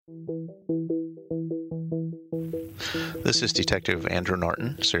This is Detective Andrew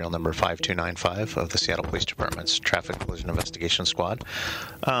Norton, serial number 5295 of the Seattle Police Department's Traffic Collision Investigation Squad.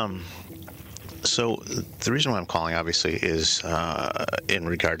 So the reason why I'm calling, obviously, is in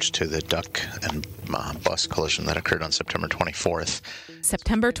regards to the duck and bus collision that occurred on September 24th.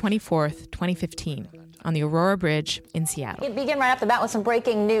 September 24th, 2015, on the Aurora Bridge in Seattle. We begin right off the bat with some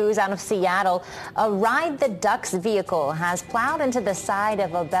breaking news out of Seattle. A Ride the Ducks vehicle has plowed into the side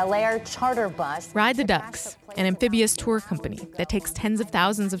of a Bel Air charter bus. Ride the Ducks, an amphibious tour company that takes tens of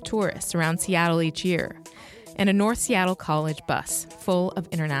thousands of tourists around Seattle each year, and a North Seattle College bus full of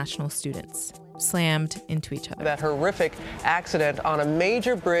international students slammed into each other. That horrific accident on a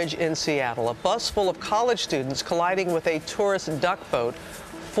major bridge in Seattle, a bus full of college students colliding with a tourist duck boat.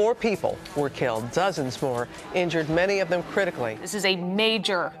 4 people were killed, dozens more injured, many of them critically. This is a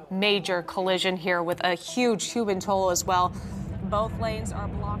major, major collision here with a huge human toll as well. Both lanes are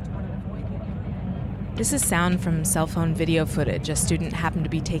blocked. This is sound from cell phone video footage a student happened to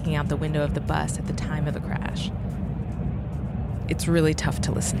be taking out the window of the bus at the time of the crash. It's really tough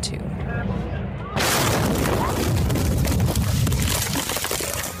to listen to.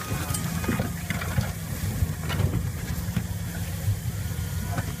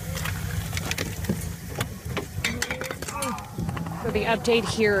 The update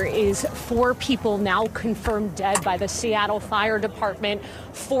here is 4 people now confirmed dead by the Seattle Fire Department,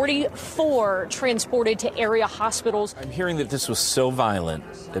 44 transported to area hospitals. I'm hearing that this was so violent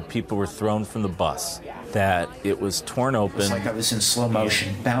that people were thrown from the bus, that it was torn open. It's like I was in slow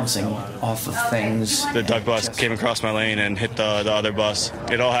motion, bouncing off of things. The duck bus came across my lane and hit the other bus.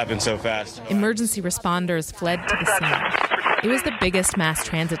 It all happened so fast. Emergency responders fled to the scene. It was the biggest mass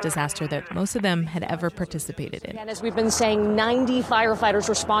transit disaster that most of them had ever participated in. And as we've been saying, 90 firefighters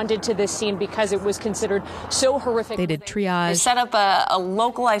responded to this scene because it was considered so horrific. They did triage. They set up a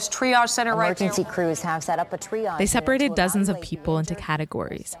localized triage center right there. Emergency crews have set up a triage. They separated dozens of people into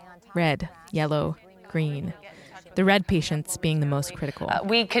categories: red, yellow, green. The red patients being the most critical.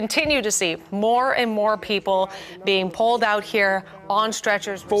 We continue to see more and more people being pulled out here on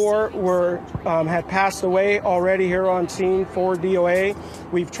stretchers. 4 had passed away already here on scene, 4 DOA.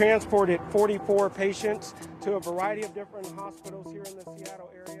 We've transported 44 patients to a variety of different hospitals here in the Seattle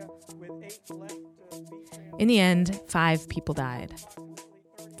area, with 8 left to be. In the end, 5 people died.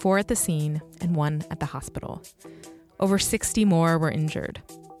 4 at the scene and 1 at the hospital. Over 60 more were injured.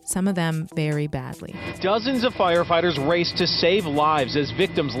 Some of them very badly. Dozens of firefighters raced to save lives as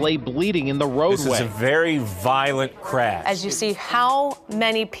victims lay bleeding in the roadway. This is a very violent crash. As you see how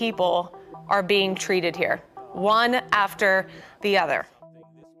many people are being treated here, one after the other.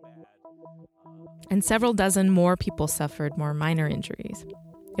 And several dozen more people suffered more minor injuries.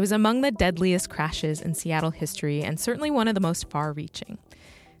 It was among the deadliest crashes in Seattle history and certainly one of the most far-reaching.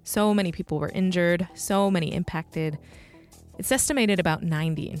 So many people were injured, so many impacted. It's estimated about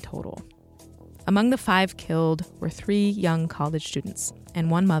 90 in total. Among the 5 killed were 3 young college students and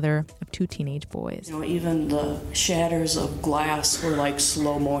 1 mother of 2 teenage boys. You know, even the shatters of glass were like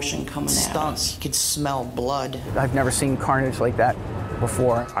slow motion coming at us. You could smell blood. I've never seen carnage like that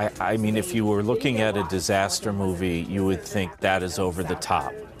before. I mean, if you were looking at a disaster movie, you would think that is over the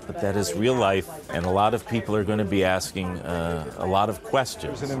top. But that is real life, and a lot of people are going to be asking a lot of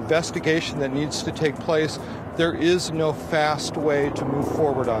questions. There's an investigation that needs to take place. There is no fast way to move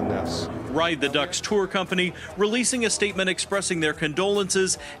forward on this. Ride the Ducks Tour Company releasing a statement expressing their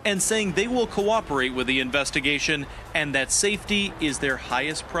condolences and saying they will cooperate with the investigation and that safety is their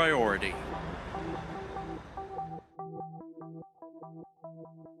highest priority.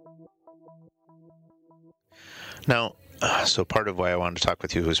 Now, so part of why I wanted to talk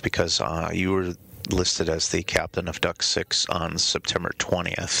with you was because you were listed as the captain of Duck 6 on September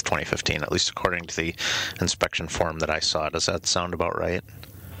 20th, 2015, at least according to the inspection form that I saw. Does that sound about right?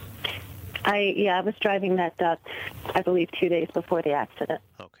 I was driving that duck, I believe, 2 days before the accident.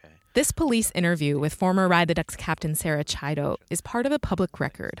 Okay. This police interview with former Ride the Ducks captain Sarah Chido is part of a public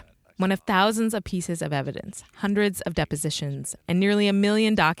record, one of thousands of pieces of evidence, hundreds of depositions, and nearly 1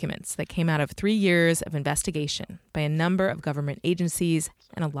 million documents that came out of 3 years of investigation by a number of government agencies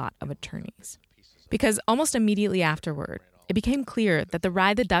and a lot of attorneys. Because almost immediately afterward, it became clear that the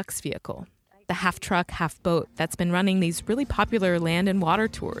Ride the Ducks vehicle, the half-truck, half-boat that's been running these really popular land and water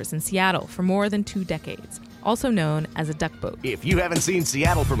tours in Seattle for more than 2 decades, also known as a duck boat. If you haven't seen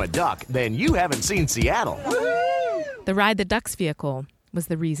Seattle from a duck, then you haven't seen Seattle. The Ride the Ducks vehicle was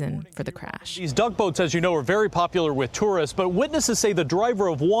the reason for the crash. These duck boats, as you know, are very popular with tourists, but witnesses say the driver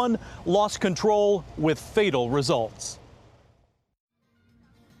of one lost control with fatal results.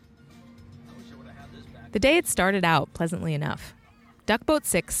 The day had started out pleasantly enough. Duckboat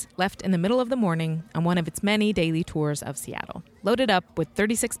 6 left in the middle of the morning on one of its many daily tours of Seattle, loaded up with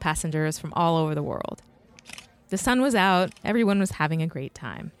 36 passengers from all over the world. The sun was out, everyone was having a great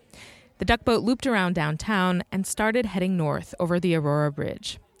time. The duckboat looped around downtown and started heading north over the Aurora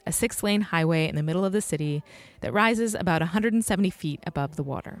Bridge, a 6-lane highway in the middle of the city that rises about 170 feet above the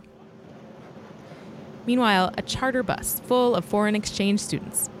water. Meanwhile, a charter bus full of foreign exchange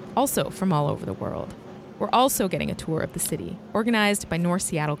students, also from all over the world, were also getting a tour of the city, organized by North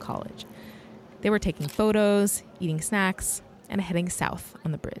Seattle College. They were taking photos, eating snacks, and heading south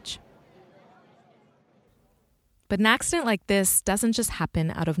on the bridge. But an accident like this doesn't just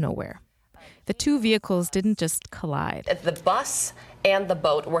happen out of nowhere. The two vehicles didn't just collide. The bus and the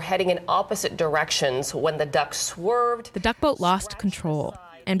boat were heading in opposite directions when the duck swerved. The duckboat lost control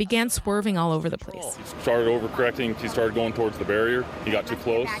and began swerving all over the place. He started overcorrecting. He started going towards the barrier. He got too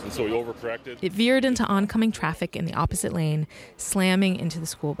close, and so he overcorrected. It veered into oncoming traffic in the opposite lane, slamming into the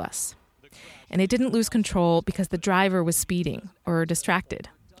school bus. And it didn't lose control because the driver was speeding or distracted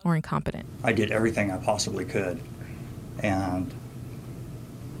or incompetent. I did everything I possibly could, and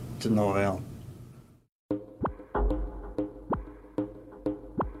to no avail.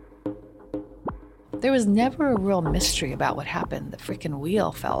 There was never a real mystery about what happened. The freaking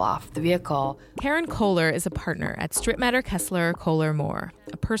wheel fell off the vehicle. Karen Kohler is a partner at Strittmatter Kessler Kohler Moore,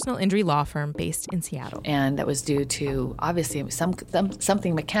 a personal injury law firm based in Seattle. And that was due to, obviously,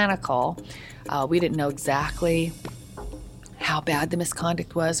 something mechanical. We didn't know exactly how bad the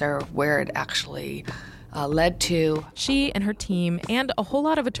misconduct was or where it actually led to. She and her team and a whole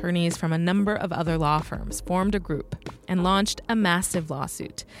lot of attorneys from a number of other law firms formed a group and launched a massive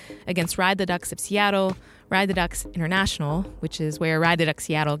lawsuit against Ride the Ducks of Seattle, Ride the Ducks International, which is where Ride the Ducks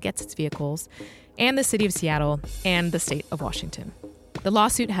Seattle gets its vehicles, and the city of Seattle and the state of Washington. The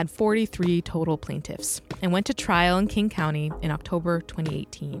lawsuit had 43 total plaintiffs and went to trial in King County in October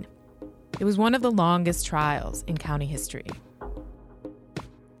 2018. It was one of the longest trials in county history.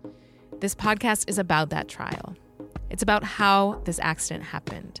 This podcast is about that trial. It's about how this accident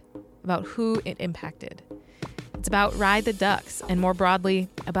happened, about who it impacted. It's about Ride the Ducks, and more broadly,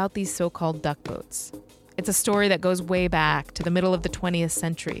 about these so-called duck boats. It's a story that goes way back to the middle of the 20th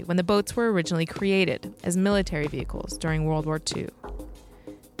century, when the boats were originally created as military vehicles during World War II.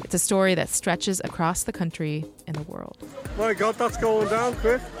 It's a story that stretches across the country and the world. My God, that's going down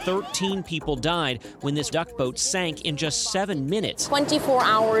quick. 13 people died when this duck boat sank in just 7 minutes. 24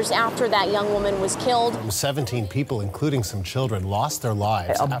 hours after that young woman was killed. 17 people, including some children, lost their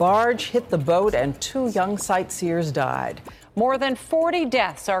lives. A barge hit the boat and 2 young sightseers died. More than 40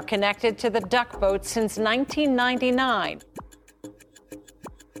 deaths are connected to the duck boat since 1999.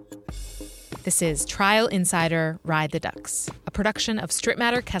 This is Trial Insider Ride the Ducks, a production of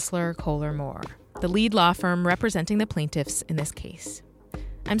Strittmatter Kessler Kohler Moore, the lead law firm representing the plaintiffs in this case.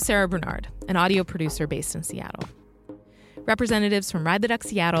 I'm Sarah Bernard, an audio producer based in Seattle. Representatives from Ride the Ducks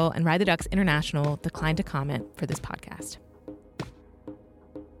Seattle and Ride the Ducks International declined to comment for this podcast.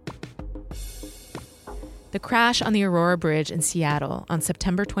 The crash on the Aurora Bridge in Seattle on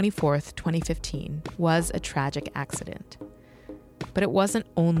September 24th, 2015 was a tragic accident. But it wasn't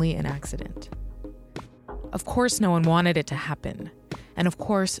only an accident. Of course, no one wanted it to happen. And of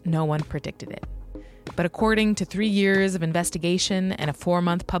course, no one predicted it. But according to 3 years of investigation and a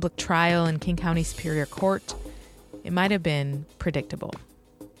 4-month public trial in King County Superior Court, it might have been predictable.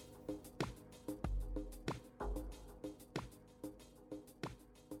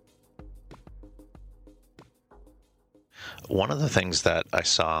 One of the things that I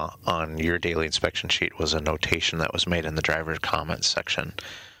saw on your daily inspection sheet was a notation that was made in the driver's comments section.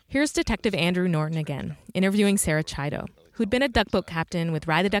 Here's Detective Andrew Norton again, interviewing Sarah Chido, who'd been a duckboat captain with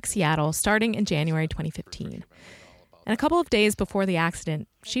Ride the Ducks Seattle starting in January 2015. And a couple of days before the accident,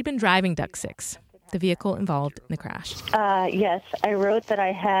 she'd been driving Duck 6, the vehicle involved in the crash. Yes, I wrote that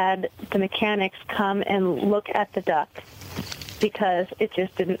I had the mechanics come and look at the duck because it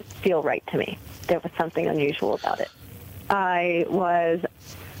just didn't feel right to me. There was something unusual about it. I was,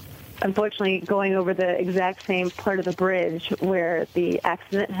 unfortunately, going over the exact same part of the bridge where the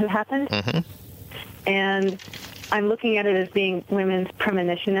accident had happened. Mm-hmm. And I'm looking at it as being women's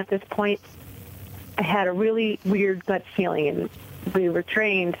premonition at this point. I had a really weird gut feeling, and we were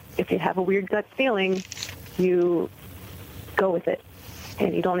trained, if you have a weird gut feeling, you go with it,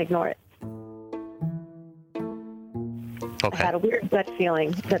 and you don't ignore it. Okay. I had a weird gut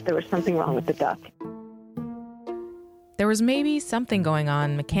feeling that there was something wrong with the duck. There was maybe something going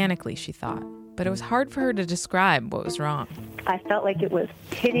on mechanically, she thought, but it was hard for her to describe what was wrong. I felt like it was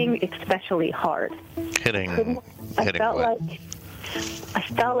hitting especially hard. I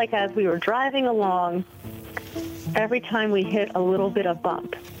felt like as we were driving along, every time we hit a little bit of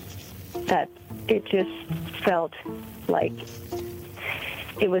bump, that it just felt like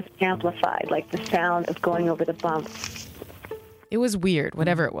it was amplified, like the sound of going over the bump. It was weird,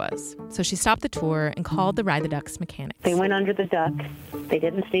 whatever it was. So she stopped the tour and called the Ride the Ducks mechanics. They went under the duck. They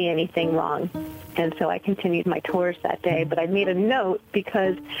didn't see anything wrong. And so I continued my tours that day. But I made a note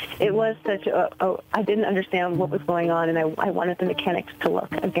because it was such I didn't understand what was going on, and I wanted the mechanics to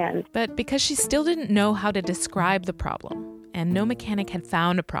look again. But because she still didn't know how to describe the problem, and no mechanic had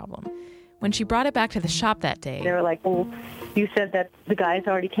found a problem, when she brought it back to the shop that day... They were like, well, you said that the guys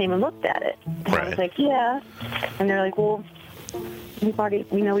already came and looked at it. And I was like, yeah. And they're like, well... We've already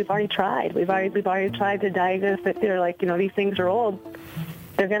tried. We've already tried to diagnose it. They're like, these things are old.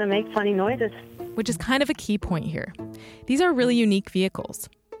 They're going to make funny noises. Which is kind of a key point here. These are really unique vehicles.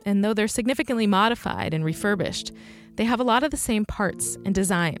 And though they're significantly modified and refurbished, they have a lot of the same parts and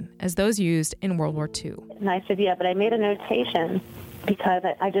design as those used in World War II. And I said, yeah, but I made a notation because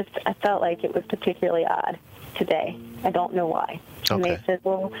I felt like it was particularly odd today. I don't know why. Okay. And they said,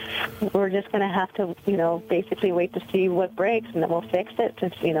 well, we're just going to have to, basically wait to see what breaks, and then we'll fix it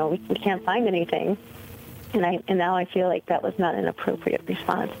since, we can't find anything. And now I feel like that was not an appropriate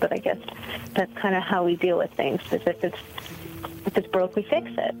response, but I guess that's kind of how we deal with things. Is if it's broke, we fix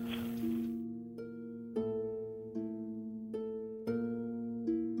it.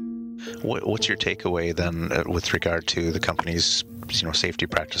 What's your takeaway then with regard to the company's safety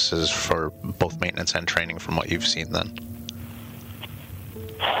practices for both maintenance and training from what you've seen then?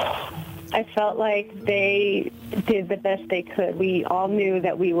 I felt like they did the best they could. We all knew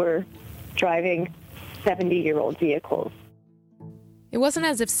that we were driving 70-year-old vehicles. It wasn't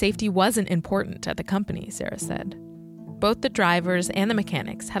as if safety wasn't important at the company, Sarah said. Both the drivers and the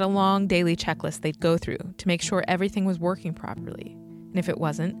mechanics had a long daily checklist they'd go through to make sure everything was working properly. And if it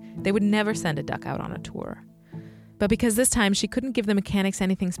wasn't, they would never send a duck out on a tour. But because this time she couldn't give the mechanics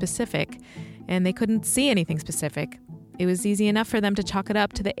anything specific, and they couldn't see anything specific, it was easy enough for them to chalk it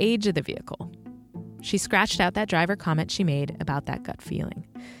up to the age of the vehicle. She scratched out that driver comment she made about that gut feeling,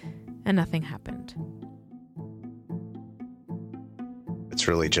 and nothing happened. It's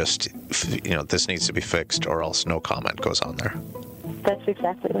really just, this needs to be fixed or else no comment goes on there. That's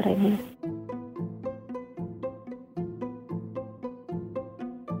exactly what I mean.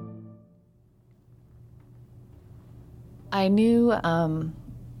 I knew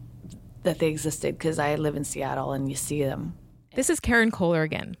that they existed because I live in Seattle and you see them. This is Karen Kohler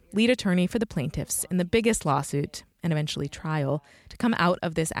again, lead attorney for the plaintiffs in the biggest lawsuit and eventually trial to come out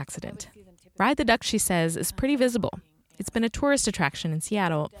of this accident. Ride the Duck, she says, is pretty visible. It's been a tourist attraction in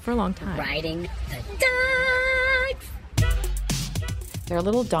Seattle for a long time. Riding the ducks! They're a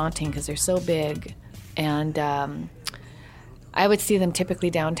little daunting because they're so big, and I would see them typically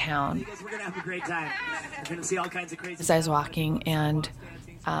downtown. We're going to have a great time. We're going to see all kinds of crazy as I was walking, and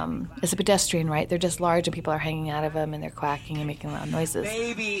as a pedestrian, right, they're just large and people are hanging out of them and they're quacking and making loud noises.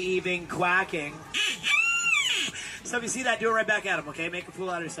 Maybe even quacking. So if you see that, do it right back at them, okay? Make a fool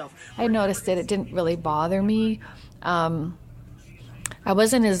out of yourself. I noticed it didn't really bother me. I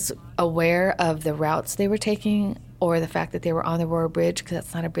wasn't as aware of the routes they were taking or the fact that they were on the Aurora Bridge, because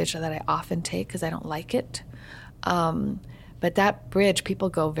that's not a bridge that I often take because I don't like it. But that bridge, people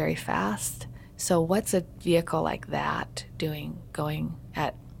go very fast. So what's a vehicle like that doing, going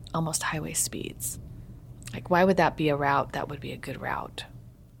at almost highway speeds? Like, why would that be a route that would be a good route?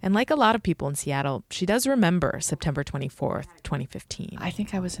 And like a lot of people in Seattle, she does remember September 24th, 2015. I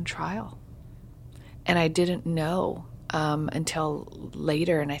think I was in trial. And I didn't know until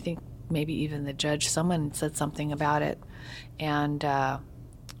later, and I think maybe even the judge, someone said something about it. And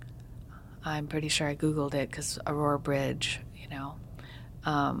I'm pretty sure I Googled it because Aurora Bridge,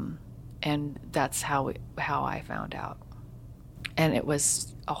 and that's how I found out. And it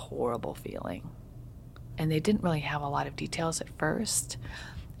was a horrible feeling. And they didn't really have a lot of details at first,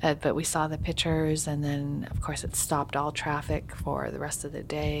 but we saw the pictures, and then, of course, it stopped all traffic for the rest of the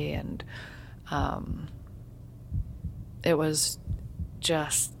day, and it was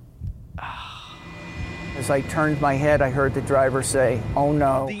just... As I turned my head, I heard the driver say, "Oh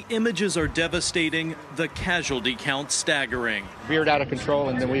no." The images are devastating, the casualty count staggering. Veered out of control,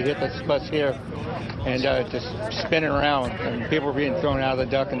 and then we hit this bus here and just spinning around, and people were being thrown out of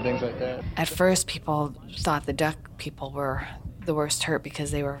the duck and things like that. At first, people thought the duck people were the worst hurt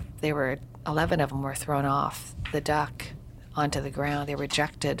because they were 11 of them were thrown off the duck onto the ground. They were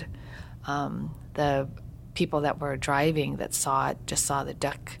ejected. The people that were driving that saw it just saw the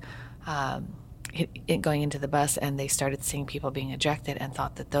duck going into the bus, and they started seeing people being ejected and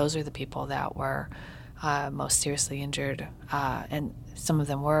thought that those are the people that were most seriously injured, and some of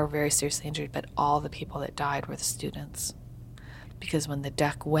them were very seriously injured, but all the people that died were the students. Because when the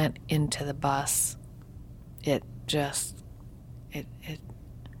duck went into the bus, it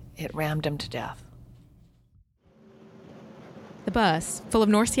rammed them to death. The bus, full of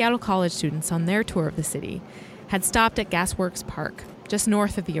North Seattle College students on their tour of the city, had stopped at Gasworks Park, just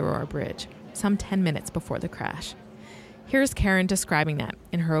north of the Aurora Bridge, some 10 minutes before the crash. Here's Karen describing that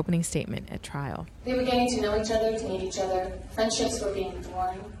in her opening statement at trial. We were getting to know each other, to meet each other. Friendships were being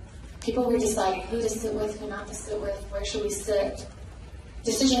born. People were deciding who to sit with, who not to sit with, where should we sit.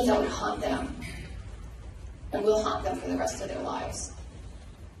 Decisions that would haunt them and will haunt them for the rest of their lives.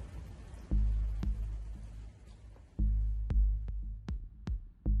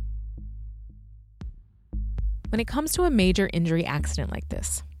 When it comes to a major injury accident like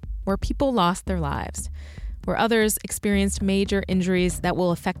this, where people lost their lives, where others experienced major injuries that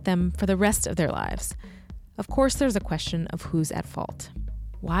will affect them for the rest of their lives, of course there's a question of who's at fault.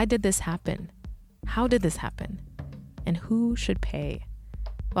 Why did this happen? How did this happen? And who should pay?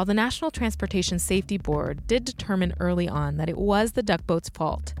 While the National Transportation Safety Board did determine early on that it was the duck boat's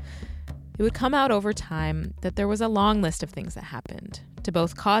fault, it would come out over time that there was a long list of things that happened to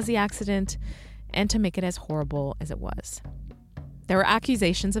both cause the accident and to make it as horrible as it was. There were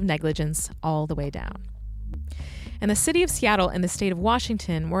accusations of negligence all the way down. And the city of Seattle and the state of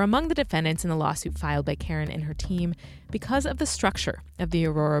Washington were among the defendants in the lawsuit filed by Karen and her team because of the structure of the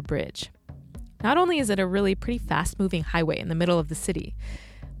Aurora Bridge. Not only is it a really pretty fast-moving highway in the middle of the city,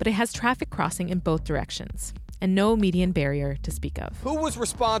 but it has traffic crossing in both directions and no median barrier to speak of. Who was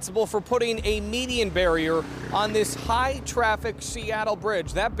responsible for putting a median barrier on this high-traffic Seattle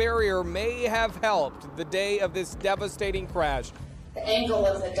bridge? That barrier may have helped the day of this devastating crash. The angle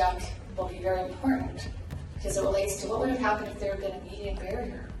of the duck will be very important because it relates to what would have happened if there had been a median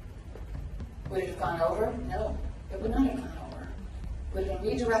barrier. Would it have gone over? No, it would not have gone over. It would have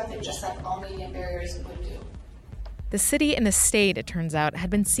been redirected just like all median barriers would do. The city and the state, it turns out, had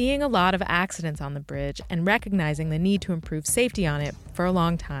been seeing a lot of accidents on the bridge and recognizing the need to improve safety on it for a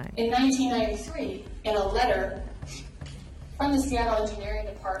long time. In 1993, in a letter from the Seattle Engineering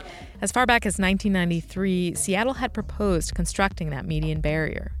Department. As far back as 1993, Seattle had proposed constructing that median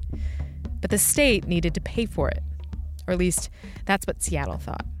barrier. But the state needed to pay for it. Or at least, that's what Seattle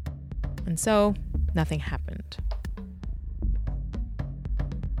thought. And so, nothing happened.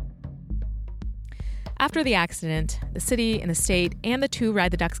 After the accident, the city and the state and the two Ride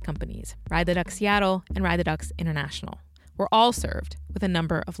the Ducks companies, Ride the Ducks Seattle and Ride the Ducks International, were all served with a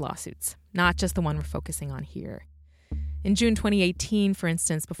number of lawsuits, not just the one we're focusing on here. In June 2018, for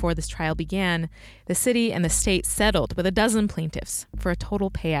instance, before this trial began, the city and the state settled with a dozen plaintiffs for a total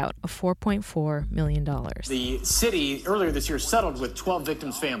payout of $4.4 million. The city earlier this year settled with 12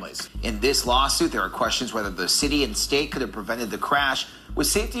 victims' families. In this lawsuit, there are questions whether the city and state could have prevented the crash with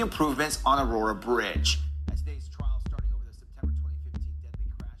safety improvements on Aurora Bridge.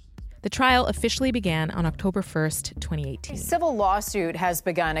 The trial officially began on October 1st, 2018. A civil lawsuit has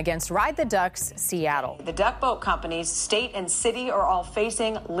begun against Ride the Ducks Seattle. The duck boat companies, state and city are all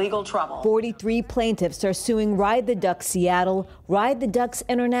facing legal trouble. 43 plaintiffs are suing Ride the Ducks Seattle, Ride the Ducks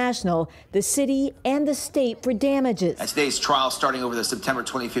International, the city, and the state for damages. Today's trial, starting over the September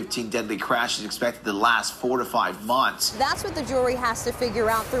 2015 deadly crash, is expected to last 4 to 5 months. That's what the jury has to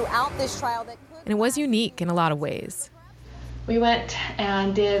figure out throughout this trial. And it was unique in a lot of ways. We went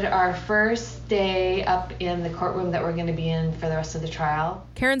and did our first day up in the courtroom that we're going to be in for the rest of the trial.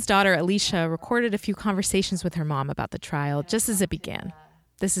 Karen's daughter, Alicia, recorded a few conversations with her mom about the trial just as it began.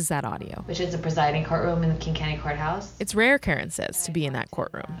 This is that audio. Which is the presiding courtroom in the King County Courthouse. It's rare, Karen says, to be in that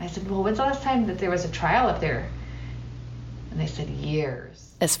courtroom. I said, well, when's the last time that there was a trial up there? And they said,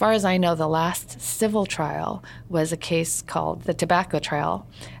 years. As far as I know, the last civil trial was a case called the tobacco trial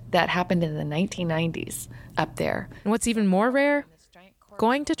that happened in the 1990s up there. And what's even more rare?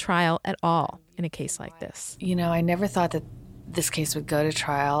 Going to trial at all in a case like this. You know, I never thought that this case would go to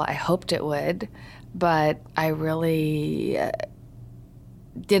trial. I hoped it would, but I really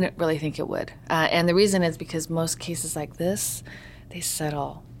didn't really think it would. And the reason is because most cases like this, they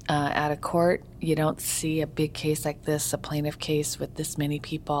settle out of court. You don't see a big case like this, a plaintiff case with this many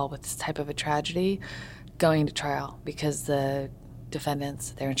people, with this type of a tragedy, going to trial because the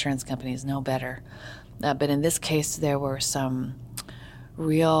defendants, their insurance companies, know better. But in this case, there were some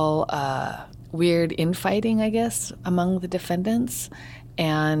real weird infighting, I guess, among the defendants,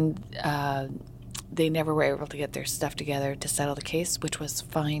 and they never were able to get their stuff together to settle the case, which was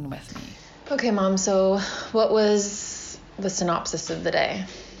fine with me. Okay, Mom, so what was the synopsis of the day?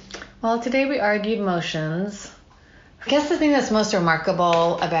 Well, today we argued motions. I guess the thing that's most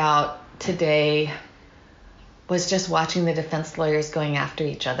remarkable about today was just watching the defense lawyers going after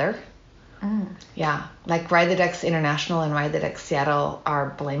each other. Yeah, like Ride the Ducks International and Ride the Ducks Seattle are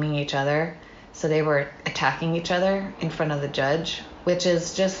blaming each other. So they were attacking each other in front of the judge, which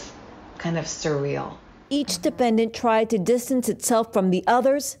is just kind of surreal. Each defendant tried to distance itself from the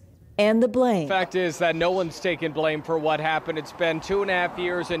others and the blame. The fact is that no one's taking blame for what happened. It's been 2.5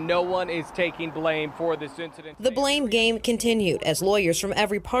 years and no one is taking blame for this incident. The blame game continued as lawyers from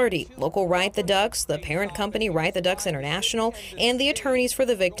every party, local Ride the Ducks, the parent company Ride the Ducks International, and the attorneys for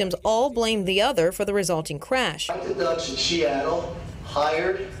the victims all blamed the other for the resulting crash. Ride the Ducks in Seattle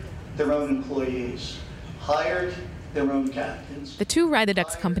hired their own employees, hired their own captains. The two Ride the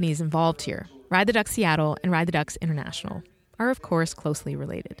Ducks companies involved here, Ride the Ducks Seattle and Ride the Ducks International, are of course closely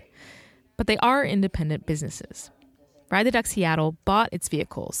related. But they are independent businesses. Ride the Ducks Seattle bought its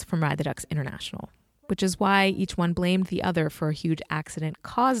vehicles from Ride the Ducks International, which is why each one blamed the other for a huge accident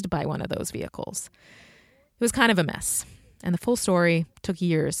caused by one of those vehicles. It was kind of a mess, and the full story took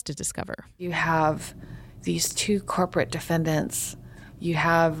years to discover. You have these two corporate defendants. You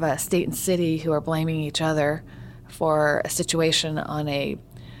have state and city who are blaming each other for a situation on a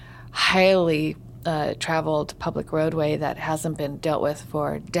highly traveled public roadway that hasn't been dealt with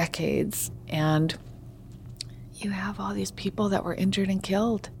for decades. And you have all these people that were injured and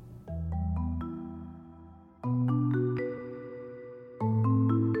killed.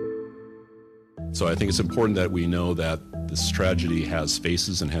 So I think it's important that we know that this tragedy has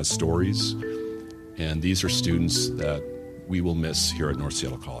faces and has stories. And these are students that we will miss here at North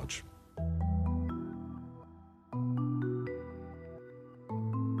Seattle College.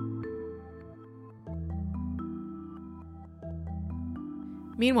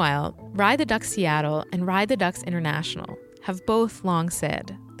 Meanwhile, Ride the Ducks Seattle and Ride the Ducks International have both long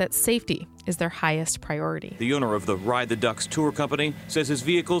said that safety is their highest priority. The owner of the Ride the Ducks tour company says his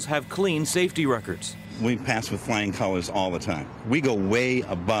vehicles have clean safety records. We pass with flying colors all the time. We go way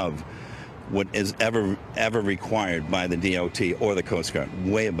above what is ever required by the DOT or the Coast Guard,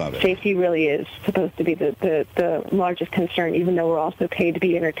 way above it. Safety really is supposed to be the largest concern, even though we're also paid to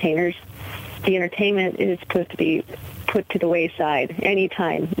be entertainers. The entertainment is supposed to be put to the wayside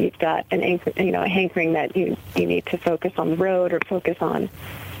anytime you've got a hankering that you need to focus on the road or focus on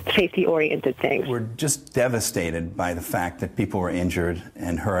safety-oriented things. We're just devastated by the fact that people were injured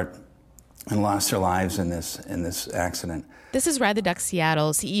and hurt and lost their lives in this accident. This is Ride the Ducks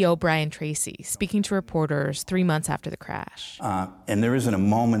Seattle CEO Brian Tracy speaking to reporters 3 months after the crash. And there isn't a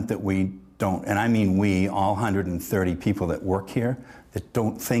moment that we don't, and I mean we, all 130 people that work here, that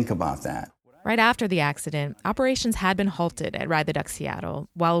don't think about that. Right after the accident, operations had been halted at Ride the Ducks Seattle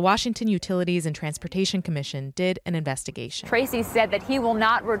while Washington Utilities and Transportation Commission did an investigation. Tracy said that he will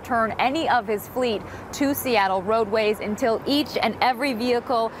not return any of his fleet to Seattle roadways until each and every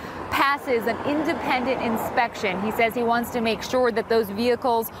vehicle passes an independent inspection. He says he wants to make sure that those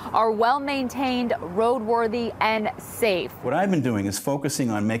vehicles are well maintained, roadworthy, and safe. What I've been doing is focusing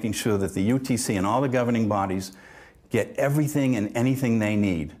on making sure that the UTC and all the governing bodies get everything and anything they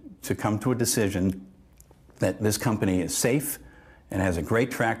need to come to a decision that this company is safe and has a great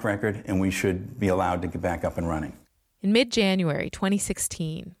track record, and we should be allowed to get back up and running. In mid-January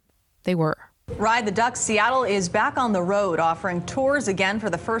 2016, they were. Ride the Ducks Seattle is back on the road, offering tours again for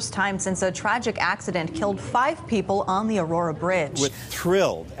the first time since a tragic accident killed 5 people on the Aurora Bridge. We're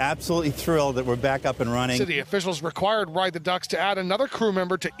thrilled, absolutely thrilled that we're back up and running. City officials required Ride the Ducks to add another crew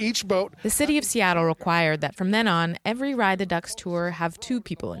member to each boat. The city of Seattle required that from then on, every Ride the Ducks tour have 2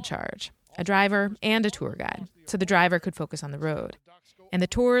 people in charge, a driver and a tour guide, so the driver could focus on the road. And the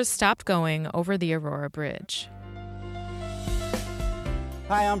tours stopped going over the Aurora Bridge.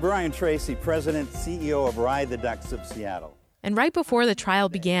 Hi, I'm Brian Tracy, President, CEO of Ride the Ducks of Seattle. And right before the trial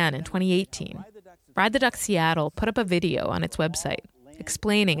began in 2018, Ride the Ducks Seattle put up a video on its website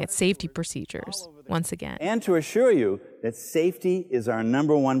explaining its safety procedures once again. And to assure you that safety is our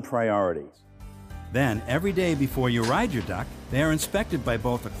 #1 priority. Then, every day before you ride your duck, they are inspected by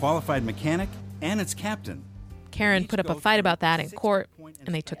both a qualified mechanic and its captain. Karen put up a fight about that in court,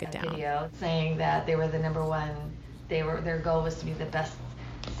 and they took it down. Video saying that they were the #1. Their goal was to be the best,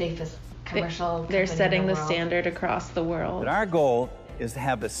 safest commercial. They're setting the world. Standard across the world. But our goal is to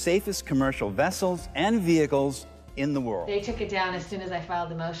have the safest commercial vessels and vehicles in the world. They took it down as soon as I filed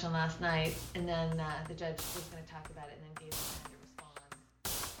the motion last night, and then the judge was going to talk about it and then gave us time to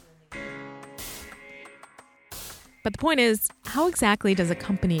respond. But the point is, how exactly does a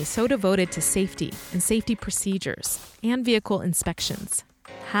company so devoted to safety and safety procedures and vehicle inspections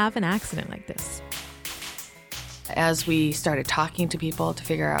have an accident like this? As we started talking to people to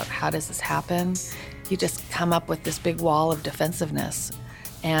figure out how does this happen, you just come up with this big wall of defensiveness.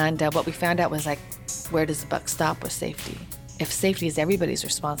 And what we found out was where does the buck stop with safety? If safety is everybody's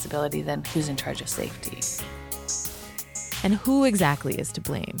responsibility, then who's in charge of safety? And who exactly is to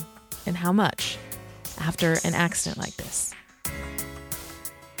blame, and how much, after an accident like this?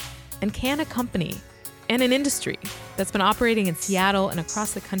 And can a company and an industry that's been operating in Seattle and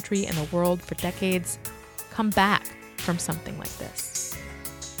across the country and the world for decades come back from something like this?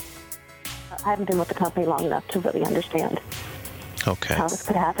 I haven't been with the company long enough to really understand how this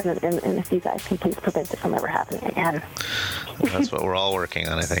could happen, and if you guys can please prevent it from ever happening again. That's what we're all working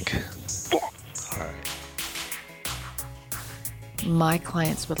on, I think. Yeah. All right. My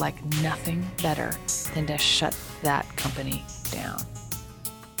clients would like nothing better than to shut that company down.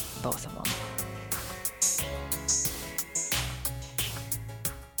 Both of them.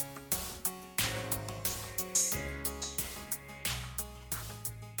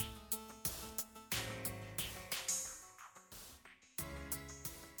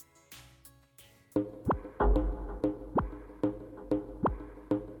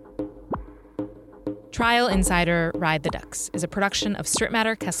 Trial Insider Ride the Ducks is a production of Strip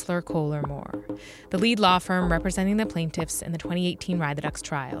Matter, Kessler, Kohler, Moore, the lead law firm representing the plaintiffs in the 2018 Ride the Ducks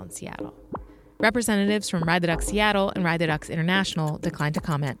trial in Seattle. Representatives from Ride the Ducks Seattle and Ride the Ducks International declined to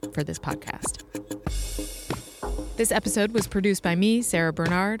comment for this podcast. This episode was produced by me, Sarah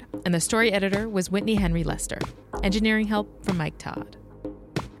Bernard, and the story editor was Whitney Henry Lester. Engineering help from Mike Todd.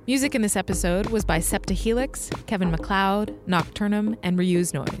 Music in this episode was by Septa Helix, Kevin MacLeod, Nocturnum, and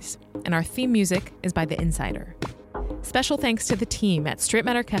Reuse Noise. And our theme music is by The Insider. Special thanks to the team at Strip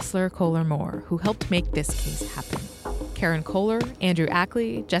Matter, Kessler, Kohler, Moore, who helped make this case happen. Karen Kohler, Andrew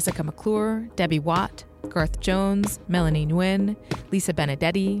Ackley, Jessica McClure, Debbie Watt, Garth Jones, Melanie Nguyen, Lisa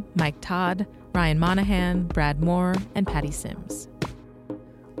Benedetti, Mike Todd, Ryan Monahan, Brad Moore, and Patty Sims.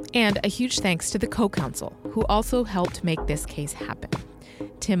 And a huge thanks to the co-counsel, who also helped make this case happen.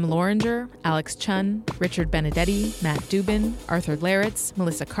 Tim Loringer, Alex Chun, Richard Benedetti, Matt Dubin, Arthur Laritz,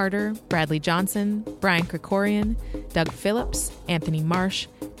 Melissa Carter, Bradley Johnson, Brian Krikorian, Doug Phillips, Anthony Marsh,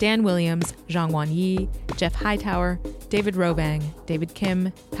 Dan Williams, Zhangwan Yi, Jeff Hightower, David Rovang, David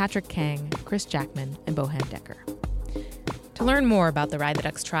Kim, Patrick Kang, Chris Jackman, and Bohan Decker. To learn more about the Ride the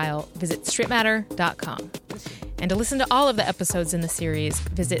Ducks trial, visit stripmatter.com. And to listen to all of the episodes in the series,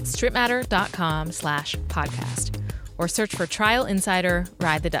 visit stripmatter.com/podcast. Or search for Trial Insider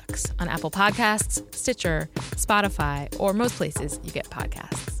Ride the Ducks on Apple Podcasts, Stitcher, Spotify, or most places you get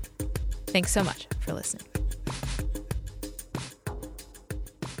podcasts. Thanks so much for listening.